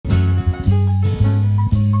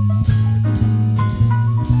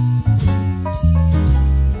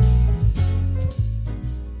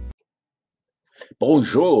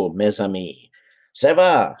Bonjour, mes amis. Ça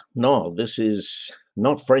va? No, this is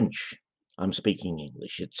not French. I'm speaking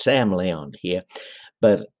English. It's Sam Leon here.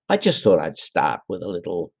 But I just thought I'd start with a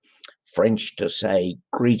little French to say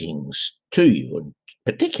greetings to you, and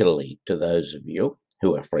particularly to those of you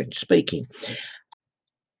who are French speaking.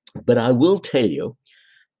 But I will tell you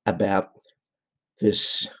about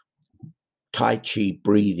this Tai Chi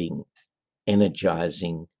breathing,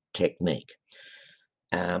 energizing technique.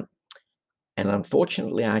 Um, and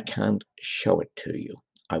unfortunately, I can't show it to you.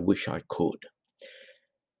 I wish I could.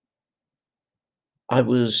 I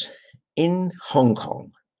was in Hong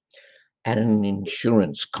Kong at an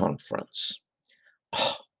insurance conference,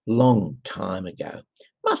 oh, long time ago.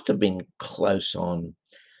 Must have been close on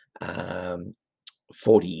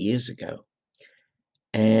 40 years ago.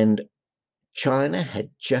 And China had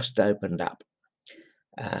just opened up.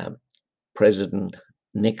 Um, President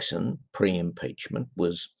Nixon, pre-impeachment,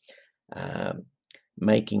 was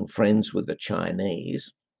making friends with the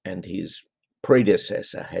Chinese, and his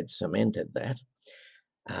predecessor had cemented that.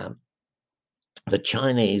 Um, the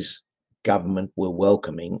Chinese government were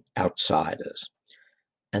welcoming outsiders.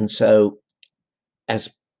 And so, as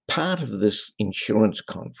part of this insurance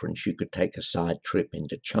conference, you could take a side trip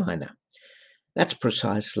into China. That's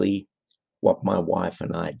precisely what my wife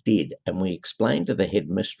and I did. And we explained to the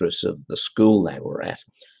headmistress of the school they were at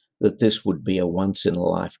that this would be a once in a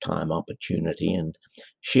lifetime opportunity. And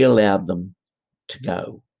she allowed them to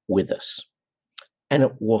go with us. And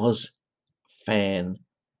it was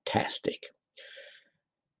fantastic.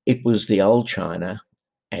 It was the old China,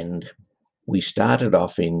 and we started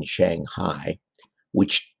off in Shanghai,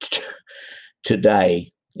 which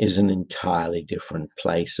today is an entirely different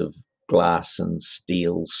place of glass and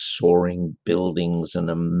steel, soaring buildings and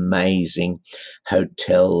amazing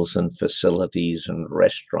hotels and facilities and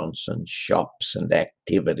restaurants and shops and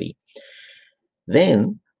activity.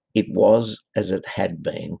 Then it was as it had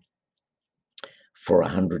been for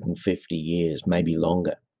 150 years, maybe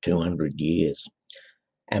longer, 200 years.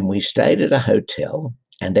 And we stayed at a hotel,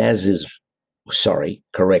 and as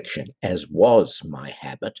was my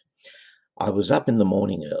habit, I was up in the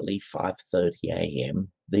morning early, 5:30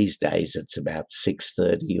 a.m. These days it's about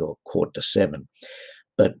 6:30 or 6:45.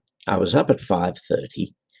 But I was up at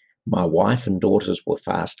 5:30. My wife and daughters were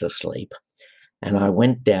fast asleep, and I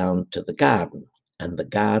went down to the garden, and the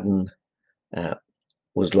garden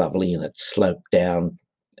was lovely, and it sloped down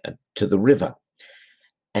to the river.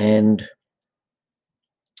 And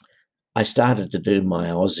I started to do my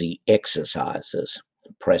Aussie exercises,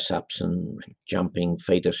 press ups and jumping,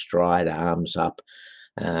 feet astride, arms up,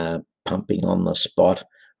 pumping on the spot,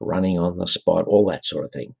 running on the spot, all that sort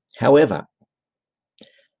of thing. However,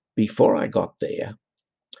 before I got there,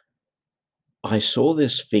 I saw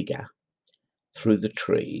this figure through the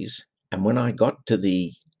trees. And when I got to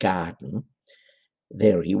the garden,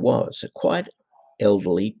 there he was, a quite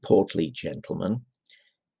elderly, portly gentleman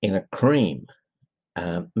in a cream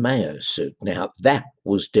Mayo suit. Now, that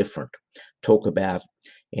was different. Talk about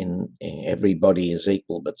in everybody is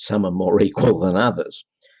equal, but some are more equal than others.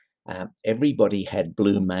 Everybody had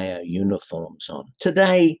blue Mayo uniforms on.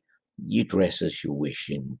 Today, you dress as you wish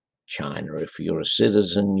in China. If you're a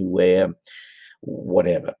citizen, you wear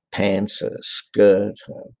whatever, pants, a skirt,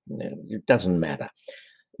 it doesn't matter.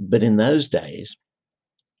 But in those days,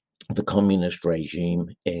 the communist regime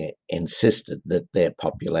insisted that their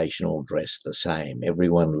population all dressed the same.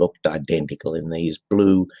 Everyone looked identical in these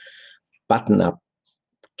blue button-up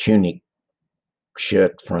tunic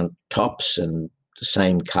shirt front tops and the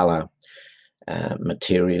same color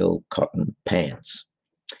material cotton pants,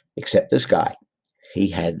 except this guy. He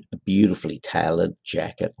had a beautifully tailored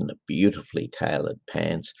jacket and a beautifully tailored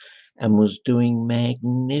pants and was doing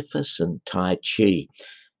magnificent Tai Chi.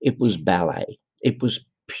 It was ballet. It was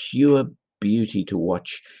pure beauty to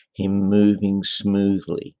watch him moving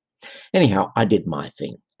smoothly. Anyhow, I did my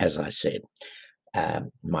thing, as I said,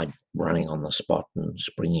 my running on the spot and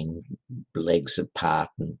springing legs apart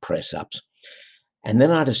and press ups. And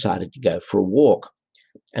then I decided to go for a walk.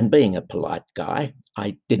 And being a polite guy,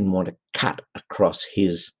 I didn't want to cut across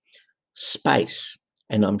his space.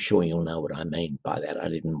 And I'm sure you'll know what I mean by that. I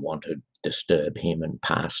didn't want to disturb him and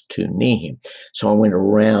pass too near him. So I went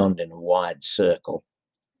around in a wide circle.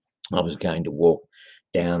 I was going to walk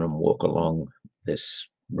down and walk along this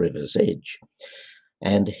river's edge.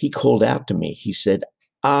 And he called out to me. He said,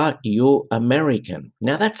 "Are you American?"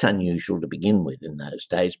 Now, that's unusual to begin with in those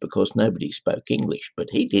days because nobody spoke English, but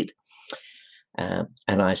he did.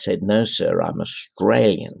 And I said, "No, sir, I'm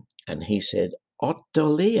Australian." And he said,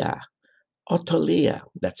 "Otolia, Otolia."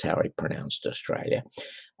 That's how he pronounced Australia.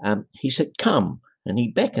 He said, "Come." And he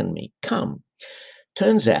beckoned me, "Come."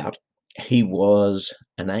 Turns out he was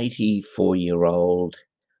an 84-year-old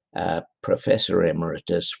professor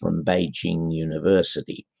emeritus from Beijing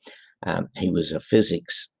University. He was a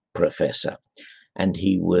physics professor, and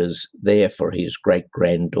he was there for his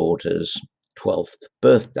great-granddaughter's 12th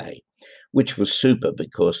birthday, which was super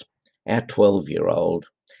because our 12-year-old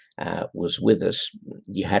was with us.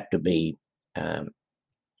 You had to be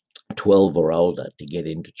 12 or older to get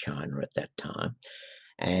into China at that time.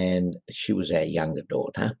 And she was our younger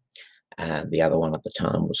daughter. The other one at the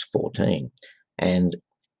time was 14. And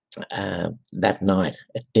that night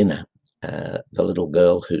at dinner, the little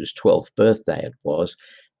girl whose 12th birthday it was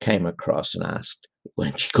came across and asked,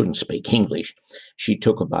 when she couldn't speak English, she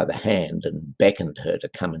took her by the hand and beckoned her to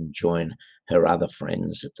come and join her other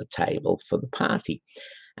friends at the table for the party.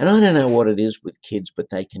 And I don't know what it is with kids, but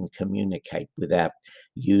they can communicate without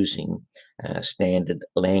using standard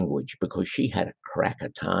language, because she had a cracker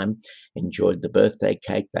time, enjoyed the birthday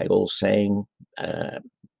cake. They all sang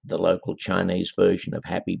the local Chinese version of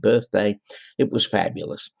Happy Birthday. It was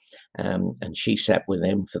fabulous. And she sat with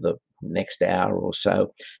them for the next hour or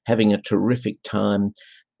so, having a terrific time,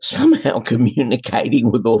 somehow communicating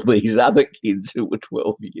with all these other kids who were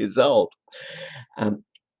 12 years old.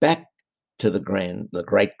 Back to the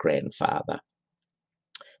great-grandfather,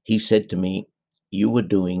 he said to me, "You were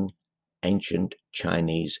doing ancient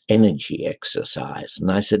Chinese energy exercise."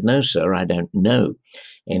 And I said, "No, sir, I don't know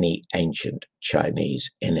any ancient Chinese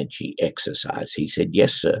energy exercise." He said,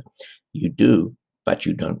 "Yes, sir, you do, but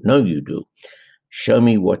you don't know you do. Show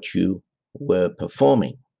me what you were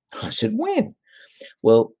performing." I said, "When?"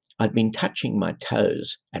 Well, I'd been touching my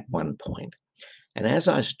toes at one point, and as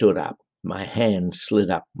I stood up, my hand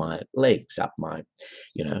slid up my legs, up my,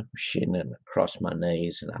 shin, and across my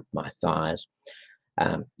knees and up my thighs.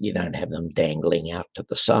 You don't have them dangling out to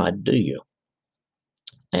the side, do you?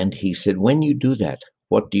 And he said, "When you do that,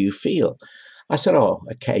 what do you feel?" I said, "Oh,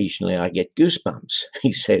 occasionally I get goosebumps."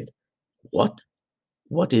 He said, "What?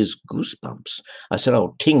 What is goosebumps?" I said,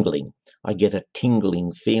 "Oh, tingling. I get a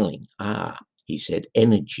tingling feeling." "Ah," he said,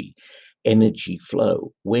 energy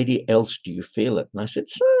flow. Else do you feel it?" And I said,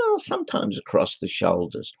 "Sometimes across the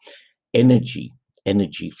shoulders." Energy,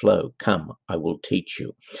 energy flow. Come, I will teach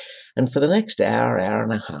you. And for the next hour, hour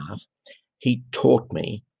and a half, he taught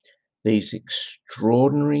me these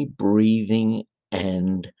extraordinary breathing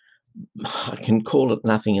and, I can call it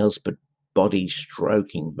nothing else but body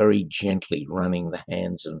stroking, very gently running the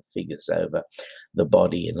hands and fingers over the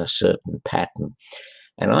body in a certain pattern.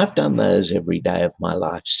 And I've done those every day of my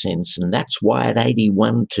life since. And that's why at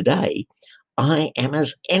 81 today, I am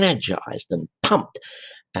as energized and pumped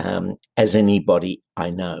as anybody I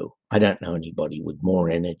know. I don't know anybody with more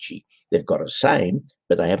energy. They've got the same,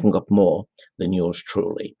 but they haven't got more than yours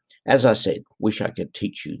truly. As I said, wish I could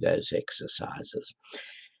teach you those exercises.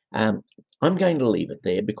 Um, I'm going to leave it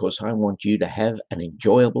there because I want you to have an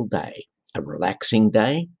enjoyable day, a relaxing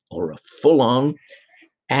day, or a full on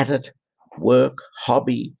at it work,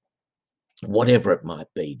 hobby, whatever it might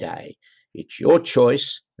be day. It's your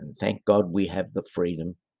choice, and thank God we have the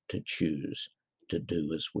freedom to choose to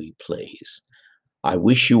do as we please. I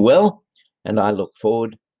wish you well, and I look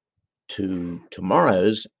forward to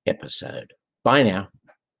tomorrow's episode. Bye now.